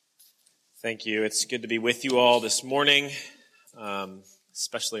Thank you. It's good to be with you all this morning,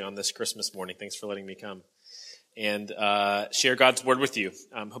 especially on this Christmas morning. Thanks for letting me come and share God's word with you.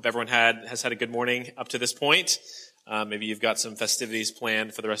 Hope everyone has had a good morning up to this point. Maybe you've got some festivities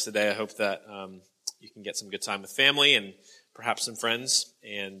planned for the rest of the day. I hope that you can get some good time with family and perhaps some friends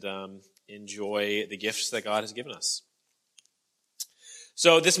and enjoy the gifts that God has given us.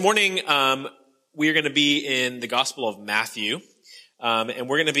 So this morning, we're going to be in the Gospel of Matthew. And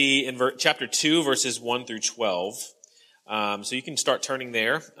we're going to be in chapter 2, verses 1 through 12. So you can start turning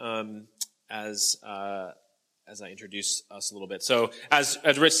there as I introduce us a little bit. So as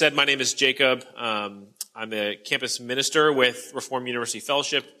Rich said, my name is Jacob. I'm a campus minister with Reformed University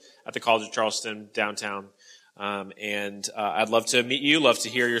Fellowship at the College of Charleston downtown. And I'd love to meet you, love to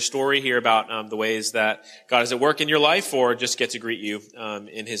hear your story, hear about the ways that God is at work in your life, or just get to greet you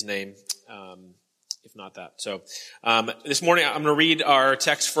in His name. If not that. So this morning I'm going to read our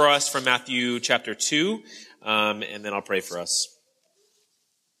text for us from Matthew chapter 2, and then I'll pray for us.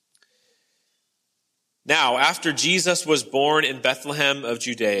 Now, after Jesus was born in Bethlehem of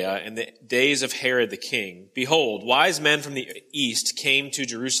Judea in the days of Herod the king, behold, wise men from the east came to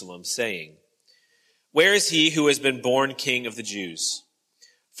Jerusalem, saying, "Where is he who has been born King of the Jews?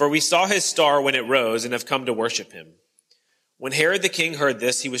 For we saw his star when it rose and have come to worship him." When Herod the king heard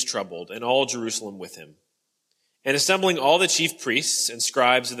this, he was troubled, and all Jerusalem with him. And assembling all the chief priests and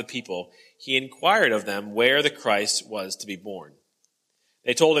scribes of the people, he inquired of them where the Christ was to be born.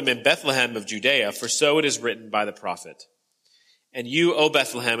 They told him, "In Bethlehem of Judea, for so it is written by the prophet. And you, O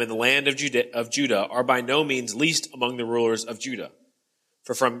Bethlehem, in the land of Judah, are by no means least among the rulers of Judah.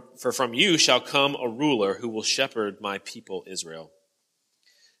 For from you shall come a ruler who will shepherd my people Israel."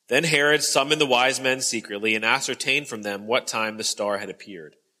 Then Herod summoned the wise men secretly and ascertained from them what time the star had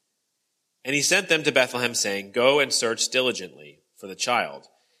appeared. And he sent them to Bethlehem, saying, "Go and search diligently for the child,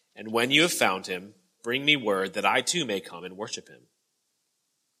 and when you have found him, bring me word that I too may come and worship him."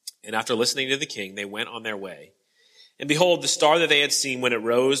 And after listening to the king, they went on their way. And behold, the star that they had seen when it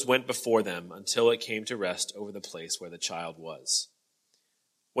rose went before them until it came to rest over the place where the child was.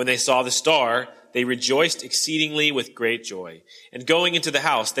 When they saw the star, they rejoiced exceedingly with great joy. And going into the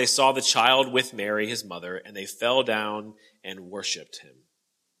house, they saw the child with Mary, his mother, and they fell down and worshipped him.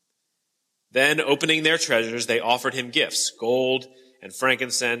 Then, opening their treasures, they offered him gifts, gold and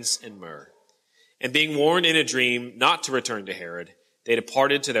frankincense and myrrh. And being warned in a dream not to return to Herod, they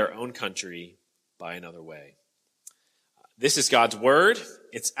departed to their own country by another way. This is God's word.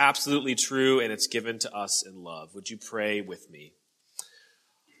 It's absolutely true, and it's given to us in love. Would you pray with me?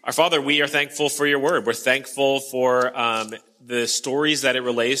 Our Father, we are thankful for your word. We're thankful for the stories that it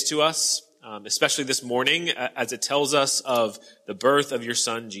relays to us, especially this morning as it tells us of the birth of your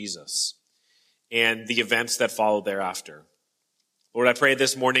son, Jesus, and the events that followed thereafter. Lord, I pray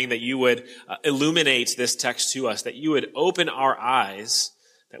this morning that you would illuminate this text to us, that you would open our eyes,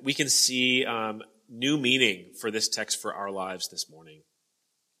 that we can see new meaning for this text for our lives this morning.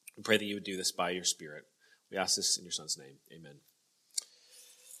 We pray that you would do this by your Spirit. We ask this in your son's name. Amen.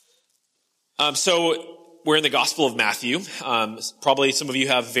 So we're in the Gospel of Matthew. Probably some of you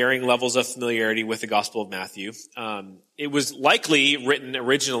have varying levels of familiarity with the Gospel of Matthew. It was likely written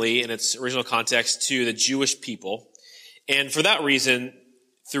originally in its original context to the Jewish people. And for that reason,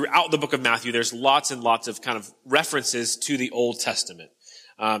 throughout the book of Matthew, there's lots and lots of kind of references to the Old Testament,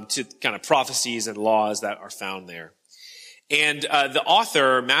 to kind of prophecies and laws that are found there. And the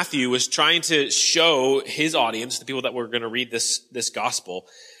author, Matthew, was trying to show his audience, the people that were going to read this gospel,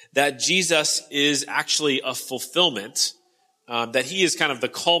 that Jesus is actually a fulfillment, that he is kind of the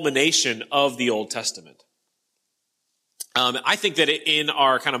culmination of the Old Testament. I think that in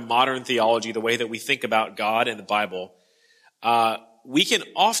our kind of modern theology, the way that we think about God and the Bible, we can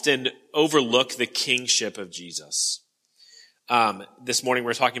often overlook the kingship of Jesus. This morning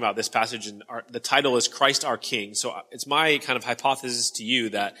we're talking about this passage, and the title is Christ our King. So it's my kind of hypothesis to you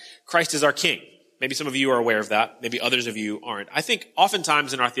that Christ is our King. Maybe some of you are aware of that. Maybe others of you aren't. I think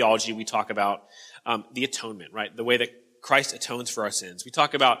oftentimes in our theology we talk about the atonement, right? The way that Christ atones for our sins. We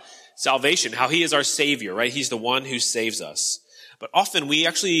talk about salvation, how he is our Savior, right? He's the one who saves us. But often we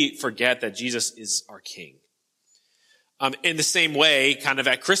actually forget that Jesus is our King. In the same way, kind of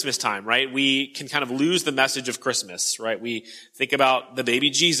at Christmas time, right? We can kind of lose the message of Christmas, right? We think about the baby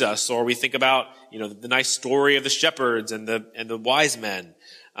Jesus, or we think about, the nice story of the shepherds and the wise men.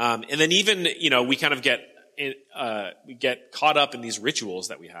 And then even, we kind of we get caught up in these rituals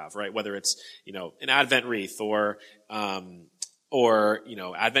that we have, right? Whether it's, an Advent wreath or Advent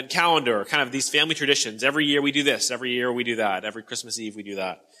calendar, kind of these family traditions. Every year we do this, every year we do that, every Christmas Eve we do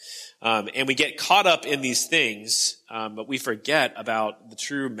that. And we get caught up in these things, but we forget about the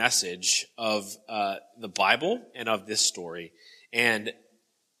true message of the Bible and of this story. And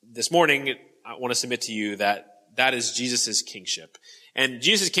this morning, I want to submit to you that that is Jesus' kingship. And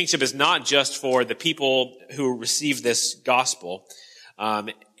Jesus' kingship is not just for the people who receive this gospel,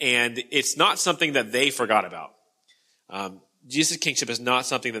 and it's not something that they forgot about. Jesus' kingship is not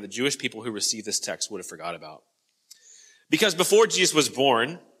something that the Jewish people who received this text would have forgot about. Because before Jesus was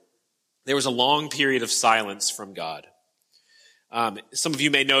born, there was a long period of silence from God. Some of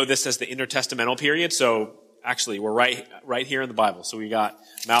you may know this as the intertestamental period. So actually, we're right here in the Bible. So we got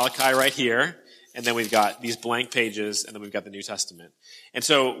Malachi right here, and then we've got these blank pages, and then we've got the New Testament. And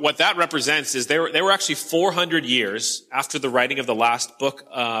so what that represents is they were actually 400 years after the writing of the last book,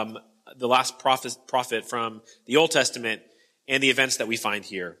 the last prophet from the Old Testament, and the events that we find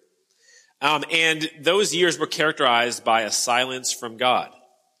here. And those years were characterized by a silence from God.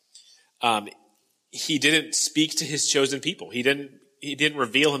 He didn't speak to his chosen people. He didn't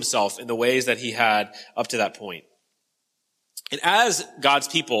reveal himself in the ways that he had up to that point. And as God's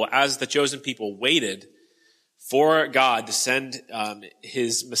people, as the chosen people waited for God to send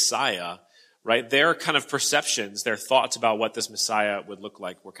his Messiah, right, their kind of perceptions, their thoughts about what this Messiah would look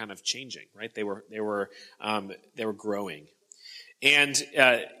like were kind of changing, right? They were growing. And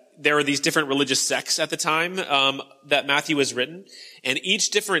there were these different religious sects at the time that Matthew was written, and each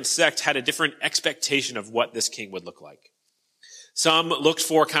different sect had a different expectation of what this king would look like. Some looked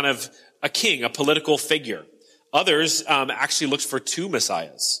for kind of a king, a political figure. Others actually looked for two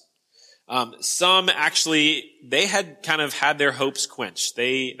messiahs. Some actually, they had kind of had their hopes quenched.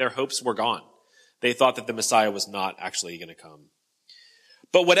 Their hopes were gone. They thought that the Messiah was not actually going to come.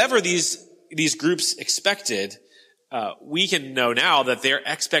 But whatever these groups expected, we can know now that their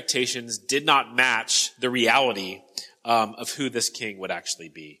expectations did not match the reality of who this king would actually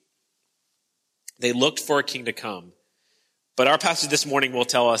be. They looked for a king to come, but our passage this morning will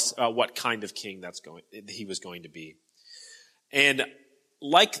tell us what kind of king he was going to be. And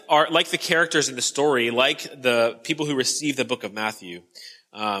like the characters in the story, like the people who received the book of Matthew,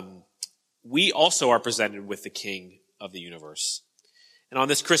 we also are presented with the king of the universe. And on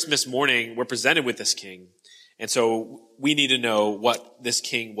this Christmas morning, we're presented with this king. And so we need to know what this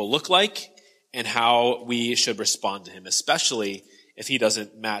king will look like and how we should respond to him, especially if he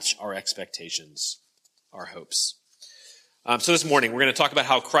doesn't match our expectations, our hopes. So this morning, we're going to talk about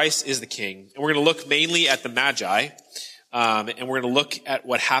how Christ is the king, and we're going to look mainly at the Magi, and we're going to look at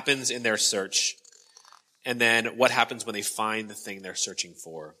what happens in their search, and then what happens when they find the thing they're searching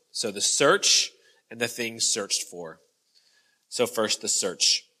for. So the search and the thing searched for. So first, the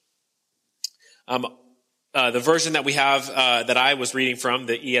search. The version that we have, that I was reading from,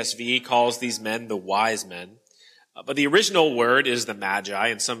 the ESV, calls these men the wise men. But the original word is the Magi,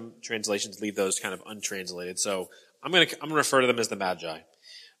 and some translations leave those kind of untranslated. So I'm going to refer to them as the Magi.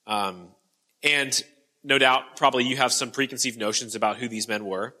 And no doubt, probably you have some preconceived notions about who these men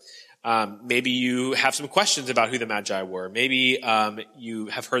were. Maybe you have some questions about who the Magi were. Maybe you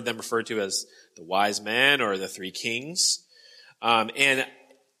have heard them referred to as the wise men or the three kings. And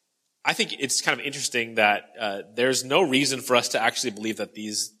I think it's kind of interesting that there's no reason for us to actually believe that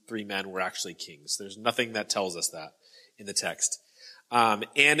these three men were actually kings. There's nothing that tells us that in the text. And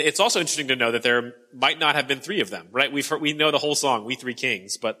it's also interesting to know that there might not have been three of them, right? We know the whole song, We Three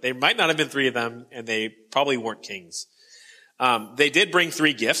Kings, but there might not have been three of them, and they probably weren't kings. They did bring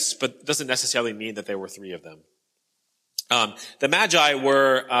three gifts, but it doesn't necessarily mean that there were three of them. The Magi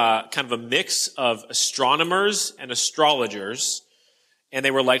were kind of a mix of astronomers and astrologers, and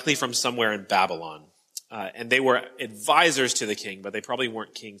they were likely from somewhere in Babylon. And they were advisors to the king, but they probably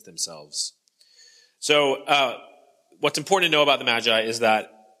weren't kings themselves. So what's important to know about the Magi is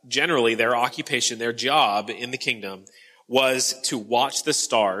that generally their occupation, their job in the kingdom was to watch the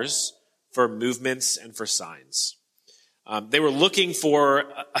stars for movements and for signs. They were looking for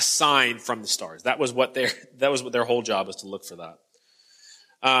a sign from the stars. That was what their whole job was, to look for that.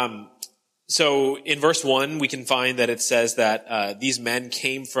 So in verse 1, we can find that it says that these men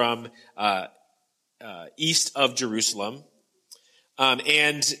came from east of Jerusalem.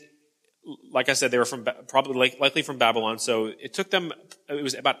 And like I said, they were probably likely from Babylon. So it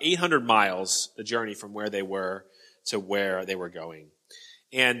was about 800 miles, the journey from where they were to where they were going.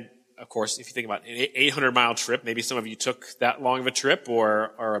 And of course, if you think about an 800-mile trip, maybe some of you took that long of a trip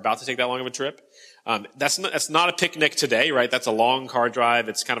or are about to take that long of a trip. That's not a picnic today, right? That's a long car drive.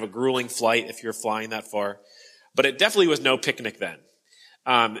 It's kind of a grueling flight if you're flying that far. But it definitely was no picnic then.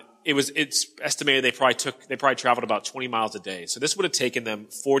 It's estimated they probably traveled about 20 miles a day. So this would have taken them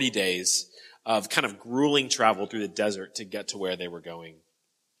 40 days of kind of grueling travel through the desert to get to where they were going.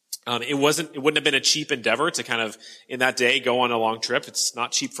 It wouldn't have been a cheap endeavor to kind of, in that day, go on a long trip. It's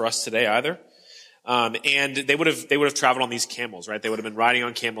not cheap for us today either. And they would have traveled on these camels, right? They would have been riding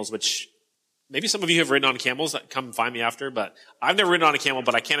on camels, which maybe some of you have ridden on camels. Come find me after, but I've never ridden on a camel,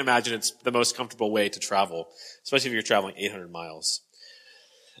 but I can't imagine it's the most comfortable way to travel, especially if you're traveling 800 miles.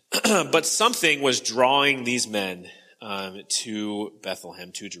 But something was drawing these men to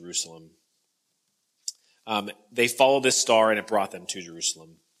Bethlehem, to Jerusalem. They followed this star and it brought them to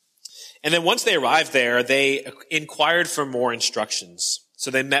Jerusalem. And then once they arrived there, they inquired for more instructions.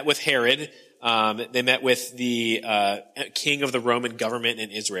 So they met with Herod. They met with the king of the Roman government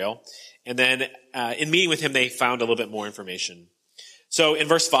in Israel. And then in meeting with him, they found a little bit more information. So in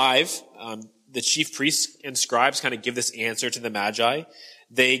verse 5, the chief priests and scribes kind of give this answer to the Magi.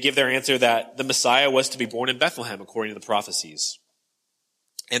 They give their answer that the Messiah was to be born in Bethlehem, according to the prophecies.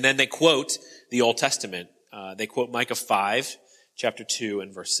 And then they quote the Old Testament. They quote Micah 5, chapter 2,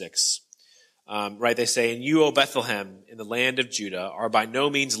 and verse 6. Right, they say, "And you, O Bethlehem, in the land of Judah, are by no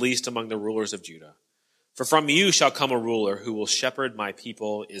means least among the rulers of Judah. For from you shall come a ruler who will shepherd my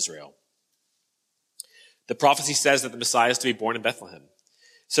people Israel." The prophecy says that the Messiah is to be born in Bethlehem.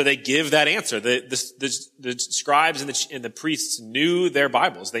 So they give that answer. The scribes and the priests knew their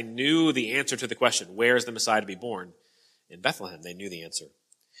Bibles. They knew the answer to the question, where is the Messiah to be born? In Bethlehem. They knew the answer.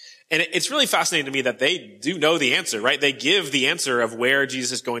 And it's really fascinating to me that they do know the answer, right? They give the answer of where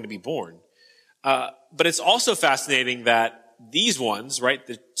Jesus is going to be born. But it's also fascinating that these ones, right,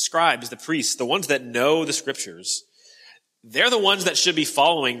 the scribes, the priests, the ones that know the scriptures, they're the ones that should be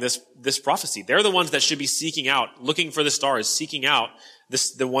following this prophecy. They're the ones that should be seeking out, looking for the stars, seeking out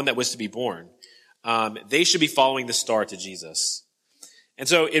the one that was to be born. They should be following the star to Jesus. And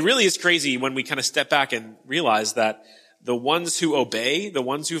so it really is crazy when we kind of step back and realize that the ones who obey, the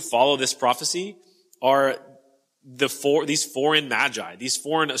ones who follow this prophecy are these foreign magi, these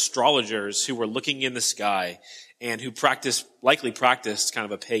foreign astrologers who were looking in the sky and who likely practiced kind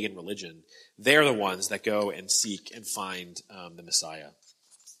of a pagan religion. They're the ones that go and seek and find the Messiah.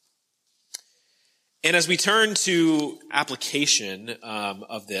 And as we turn to application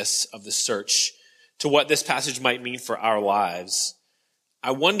of the search to what this passage might mean for our lives, I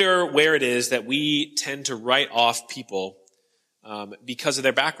wonder where it is that we tend to write off people because of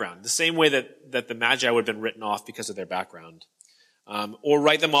their background, the same way that the Magi would have been written off because of their background, or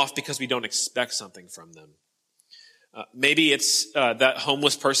write them off because we don't expect something from them. Maybe it's that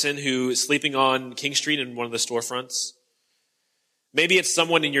homeless person who is sleeping on King Street in one of the storefronts. Maybe it's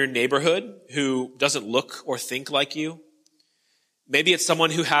someone in your neighborhood who doesn't look or think like you. Maybe it's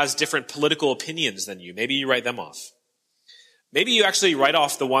someone who has different political opinions than you. Maybe you write them off. Maybe you actually write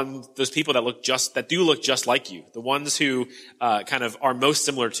off those people that do look just like you, the ones who kind of are most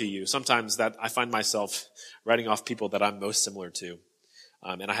similar to you. Sometimes that I find myself writing off people that I'm most similar to,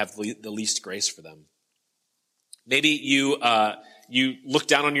 and I have the least grace for them. Maybe you look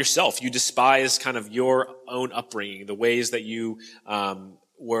down on yourself. You despise kind of your own upbringing, the ways that you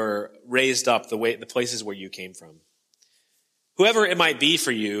were raised up, the places where you came from. Whoever it might be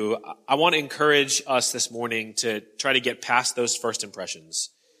for you, I want to encourage us this morning to try to get past those first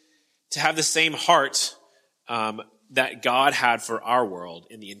impressions, to have the same heart that God had for our world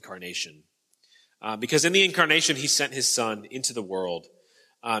in the incarnation. Because in the incarnation, he sent his son into the world,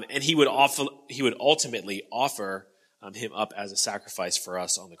 and he would ultimately offer him up as a sacrifice for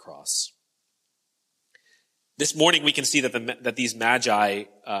us on the cross. This morning, we can see that these magi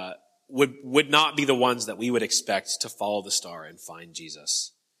would not be the ones that we would expect to follow the star and find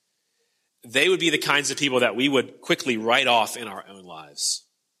Jesus. They would be the kinds of people that we would quickly write off in our own lives.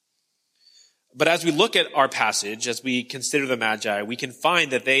 But as we look at our passage, as we consider the Magi, we can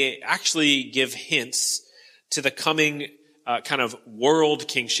find that they actually give hints to the coming kind of world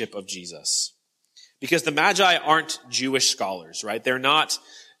kingship of Jesus. Because the Magi aren't Jewish scholars, right? They're not,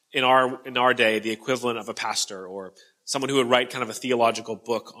 in our day, the equivalent of a pastor or someone who would write kind of a theological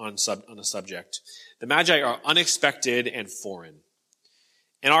book on a subject. The Magi are unexpected and foreign.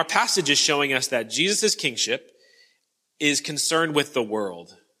 And our passage is showing us that Jesus' kingship is concerned with the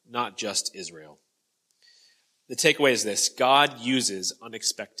world, not just Israel. The takeaway is this: God uses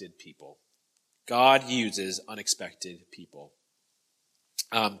unexpected people. God uses unexpected people.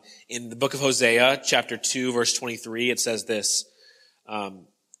 In the book of Hosea, chapter 2, verse 23, it says this.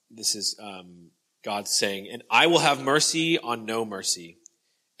 This is God saying, "And I will have mercy on no mercy.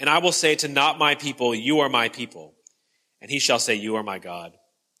 And I will say to not my people, you are my people. And he shall say, you are my God."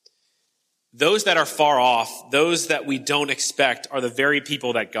 Those that are far off, those that we don't expect, are the very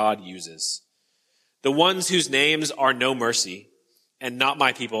people that God uses. The ones whose names are no mercy and not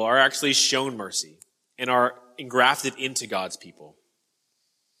my people are actually shown mercy and are engrafted into God's people.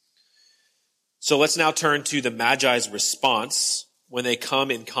 So let's now turn to the Magi's response when they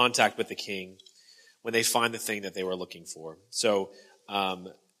come in contact with the king, when they find the thing that they were looking for. So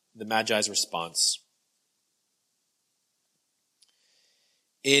the Magi's response.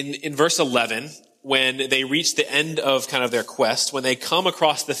 In verse 11, when they reach the end of kind of their quest, when they come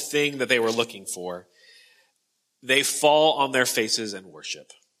across the thing that they were looking for, they fall on their faces and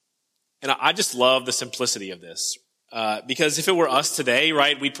worship. And I just love the simplicity of this. Because if it were us today,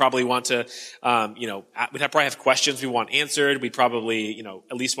 right, we'd probably want to, we'd probably have questions we want answered. We'd probably,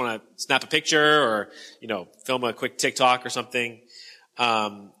 at least want to snap a picture or, film a quick TikTok or something.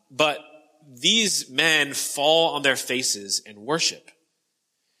 But these men fall on their faces and worship.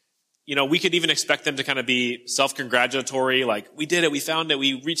 We could even expect them to kind of be self-congratulatory, like, we did it, we found it,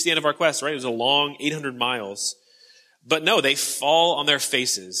 we reached the end of our quest, right? It was a long 800 miles. But no, they fall on their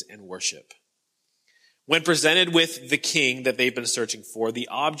faces and worship. When presented with the king that they've been searching for, the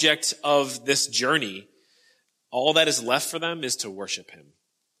object of this journey, all that is left for them is to worship him.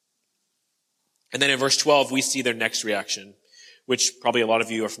 And then in verse 12, we see their next reaction, which probably a lot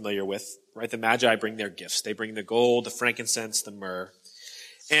of you are familiar with, right? The Magi bring their gifts. They bring the gold, the frankincense, the myrrh.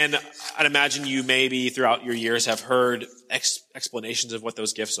 And I'd imagine you maybe throughout your years have heard explanations of what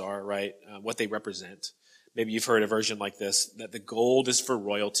those gifts are, right? What they represent. Maybe you've heard a version like this, that the gold is for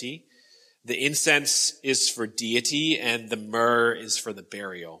royalty, the incense is for deity, and the myrrh is for the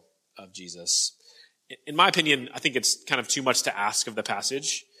burial of Jesus. In my opinion, I think it's kind of too much to ask of the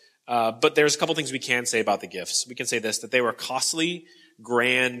passage. But there's a couple things we can say about the gifts. We can say this, that they were costly,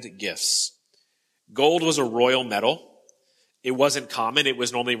 grand gifts. Gold was a royal metal. It wasn't common. It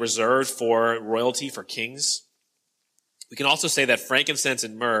was normally reserved for royalty, for kings. We can also say that frankincense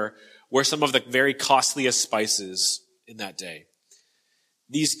and myrrh were some of the very costliest spices in that day.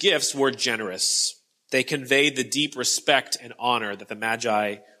 These gifts were generous. They conveyed the deep respect and honor that the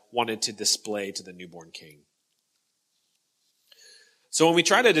Magi wanted to display to the newborn king. So when we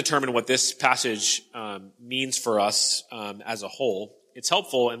try to determine what this passage means for us as a whole, it's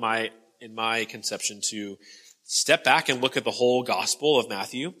helpful in my conception to step back and look at the whole Gospel of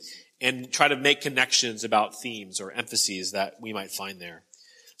Matthew and try to make connections about themes or emphases that we might find there.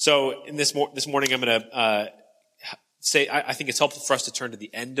 So in this morning, I'm going to say I think it's helpful for us to turn to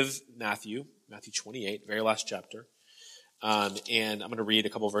the end of Matthew 28, very last chapter, and I'm going to read a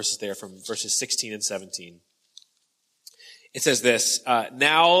couple of verses there from verses 16 and 17. It says this: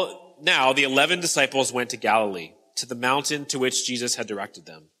 Now the 11 disciples went to Galilee, to the mountain to which Jesus had directed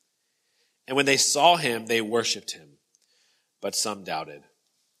them. And when they saw him, they worshipped him, but some doubted.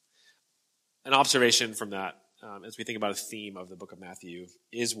 An observation from that, as we think about a theme of the book of Matthew,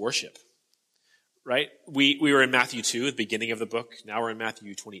 is worship, right? We were in Matthew 2, the beginning of the book. Now we're in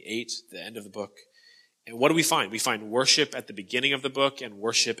Matthew 28, the end of the book. And what do we find? We find worship at the beginning of the book and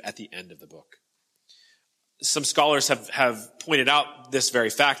worship at the end of the book. Some scholars have pointed out this very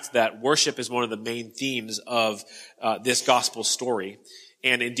fact, that worship is one of the main themes of this gospel story,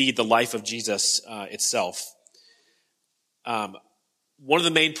 and indeed the life of Jesus itself. One of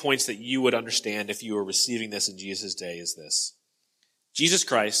the main points that you would understand if you were receiving this in Jesus' day is this: Jesus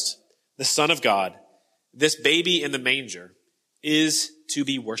Christ, the Son of God, this baby in the manger, is to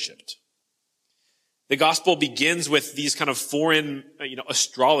be worshipped. The gospel begins with these kind of foreign,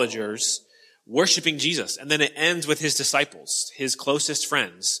 astrologers worshiping Jesus, and then it ends with his disciples, his closest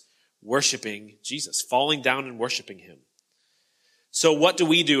friends, worshiping Jesus, falling down and worshiping him. So what do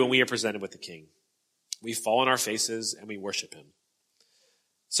we do when we are presented with the King? We fall on our faces and we worship him.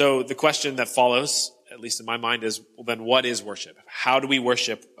 So the question that follows, at least in my mind, is, well, then what is worship? How do we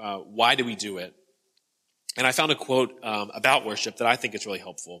worship? Why do we do it? And I found a quote about worship that I think is really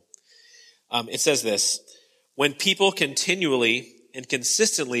helpful. It says this: when people continually and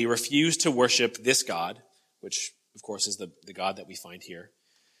consistently refuse to worship this God, which of course is the God that we find here,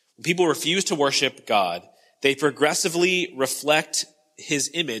 when people refuse to worship God, they progressively reflect his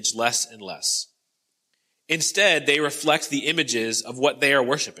image less and less. Instead, they reflect the images of what they are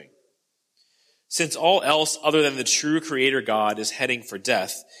worshiping. Since all else other than the true creator God is heading for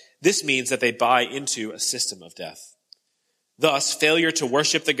death, this means that they buy into a system of death. Thus, failure to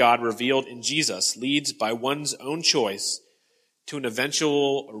worship the God revealed in Jesus leads by one's own choice to an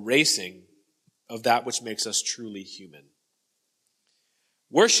eventual erasing of that which makes us truly human.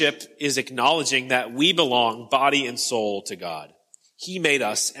 Worship is acknowledging that we belong body and soul to God. He made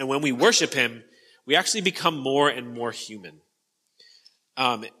us, and when we worship him, we actually become more and more human.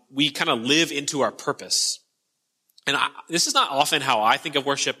 We kind of live into our purpose. And this is not often how I think of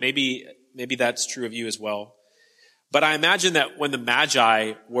worship. Maybe that's true of you as well. But I imagine that when the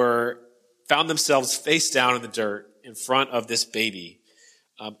Magi found themselves face down in the dirt in front of this baby,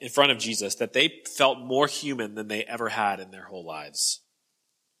 in front of Jesus that they felt more human than they ever had in their whole lives.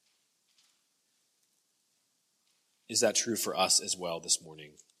 Is that true for us as well this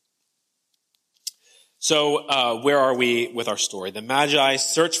morning? So where are we with our story? The Magi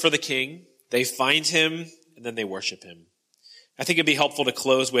search for the king, they find him, and then they worship him. I think it'd be helpful to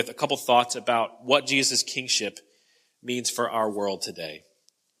close with a couple thoughts about what Jesus' kingship means for our world today.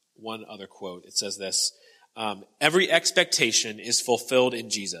 One other quote, it says this, every expectation is fulfilled in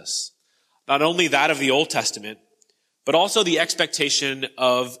Jesus. Not only that of the Old Testament, but also the expectation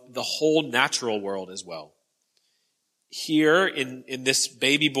of the whole natural world as well. Here in this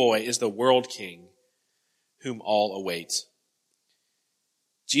baby boy is the world king whom all await.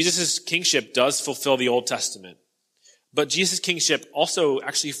 Jesus' kingship does fulfill the Old Testament, but Jesus' kingship also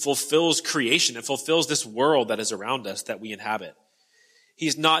actually fulfills creation. It fulfills this world that is around us that we inhabit.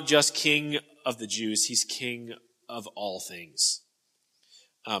 He's not just king of the Jews, he's king of all things.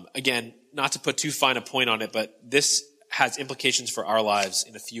 Again, not to put too fine a point on it, but this has implications for our lives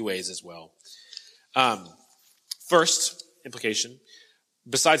in a few ways as well. First implication,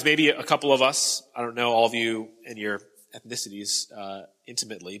 besides maybe a couple of us, I don't know all of you and your ethnicities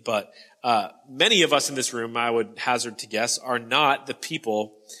intimately, but many of us in this room, I would hazard to guess, are not the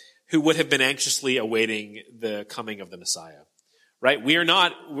people who would have been anxiously awaiting the coming of the Messiah, right?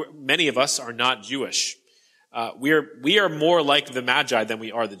 Many of us are not Jewish. We are more like the Magi than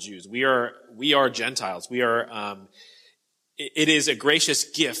we are the Jews. We are Gentiles. It is a gracious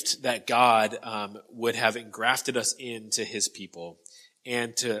gift that God would have engrafted us into his people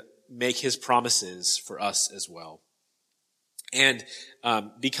and to make his promises for us as well. And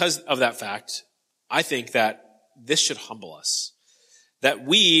because of that fact, I think that this should humble us. That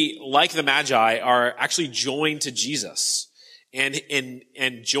we, like the Magi, are actually joined to Jesus and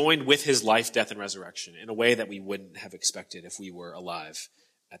joined with his life, death, and resurrection in a way that we wouldn't have expected if we were alive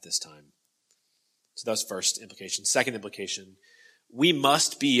at this time. So that's first implication. Second implication, we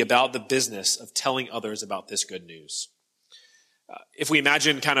must be about the business of telling others about this good news. If we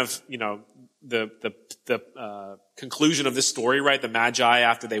imagine kind of, the conclusion of this story, right? The Magi,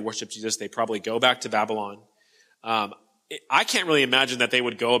 after they worship Jesus, they probably go back to Babylon. I can't really imagine that they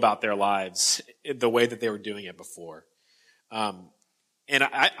would go about their lives the way that they were doing it before. And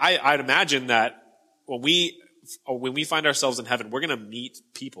I'd imagine that when we find ourselves in heaven, we're going to meet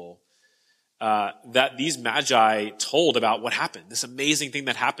people that these Magi told about what happened, this amazing thing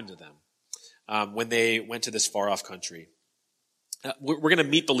that happened to them when they went to this far-off country. We're going to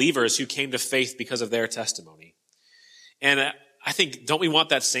meet believers who came to faith because of their testimony. And I think, don't we want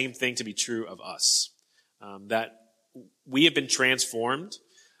that same thing to be true of us? That we have been transformed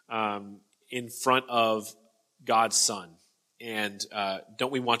in front of God's Son. And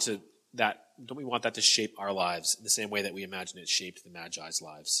don't we want that to shape our lives in the same way that we imagine it shaped the Magi's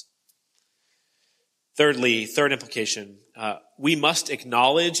lives? Thirdly, third implication, we must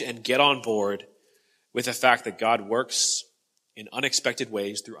acknowledge and get on board with the fact that God works in unexpected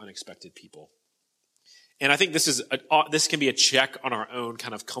ways through unexpected people. And I think this can be a check on our own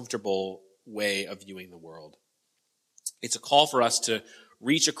kind of comfortable way of viewing the world. It's a call for us to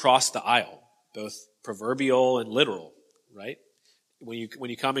reach across the aisle, both proverbial and literal, right? When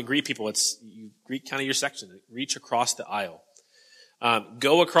you come and greet people, you greet kind of your section. Reach across the aisle.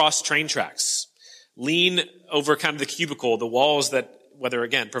 Go across train tracks. Lean over kind of the cubicle, the walls that, whether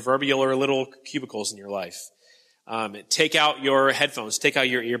again, proverbial or little cubicles in your life. Take out your headphones, take out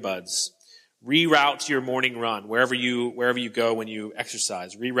your earbuds. Reroute your morning run, wherever you go when you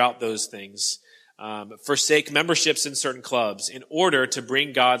exercise. Reroute those things. Forsake memberships in certain clubs in order to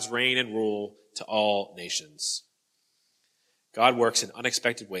bring God's reign and rule to all nations. God works in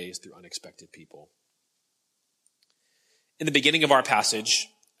unexpected ways through unexpected people. In the beginning of our passage,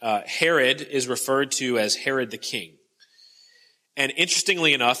 Herod is referred to as Herod the king. And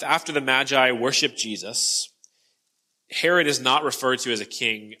interestingly enough, after the Magi worship Jesus, Herod is not referred to as a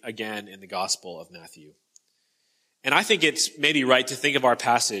king again in the Gospel of Matthew. And I think it's maybe right to think of our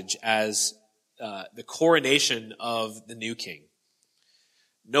passage as the coronation of the new king.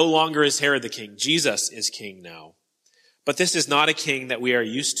 No longer is Herod the king. Jesus is king now. But this is not a king that we are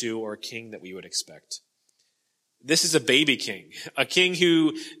used to or a king that we would expect. This is a baby king, a king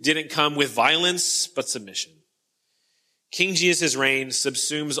who didn't come with violence but submission. King Jesus' reign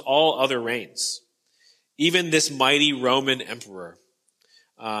subsumes all other reigns, even this mighty Roman emperor,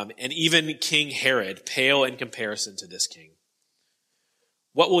 and even King Herod pale in comparison to this king.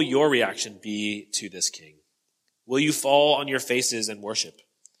 What will your reaction be to this king? Will you fall on your faces and worship?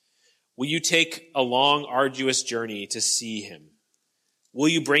 Will you take a long, arduous journey to see him? Will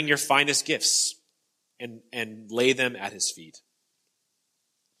you bring your finest gifts and lay them at his feet?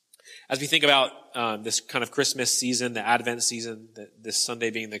 As we think about this kind of Christmas season, the Advent season, this Sunday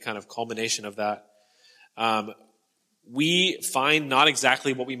being the kind of culmination of that, we find not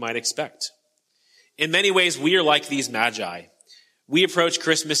exactly what we might expect. In many ways, we are like these magi. We approach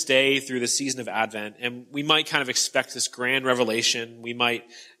Christmas Day through the season of Advent, and we might kind of expect this grand revelation. We might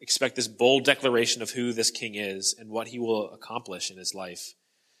expect this bold declaration of who this king is and what he will accomplish in his life.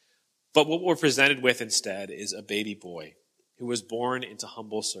 But what we're presented with instead is a baby boy who was born into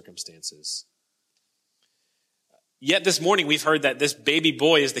humble circumstances. Yet this morning we've heard that this baby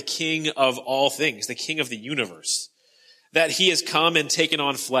boy is the king of all things, the king of the universe, that he has come and taken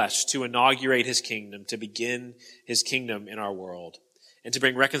on flesh to inaugurate his kingdom, to begin his kingdom in our world, and to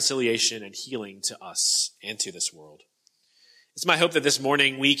bring reconciliation and healing to us and to this world. It's my hope that this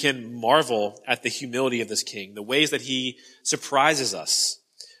morning we can marvel at the humility of this king, the ways that he surprises us,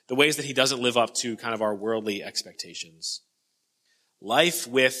 the ways that he doesn't live up to kind of our worldly expectations. Life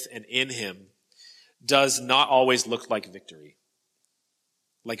with and in him does not always look like victory,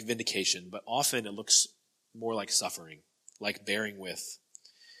 like vindication, but often it looks more like suffering, like bearing with.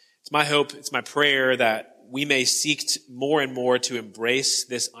 It's my hope, it's my prayer that we may seek more and more to embrace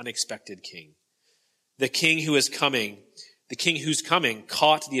this unexpected king. The king who is coming, the king whose coming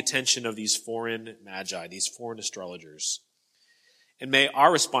caught the attention of these foreign magi, these foreign astrologers. And may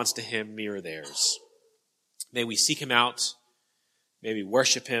our response to him mirror theirs. May we seek him out, may we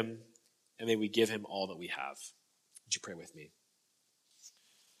worship him, and may we give him all that we have. Would you pray with me?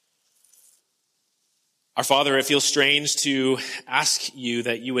 Our Father, it feels strange to ask you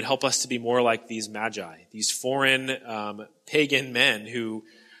that you would help us to be more like these magi, these foreign pagan men who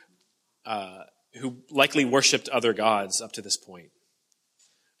likely worshipped other gods up to this point.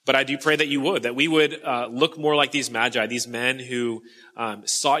 But I do pray that you would, that we would look more like these magi, these men who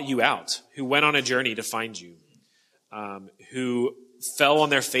sought you out, who went on a journey to find you, who fell on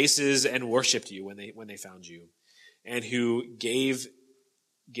their faces and worshipped you when they found you, and who gave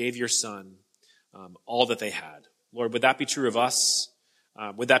your son all that they had. Lord, would that be true of us?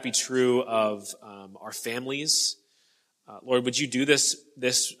 Would that be true of our families? Lord, would you do this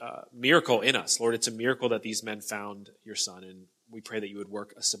miracle in us? Lord, it's a miracle that these men found your son, and we pray that you would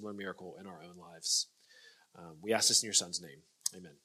work a similar miracle in our own lives. We ask this in your son's name. Amen.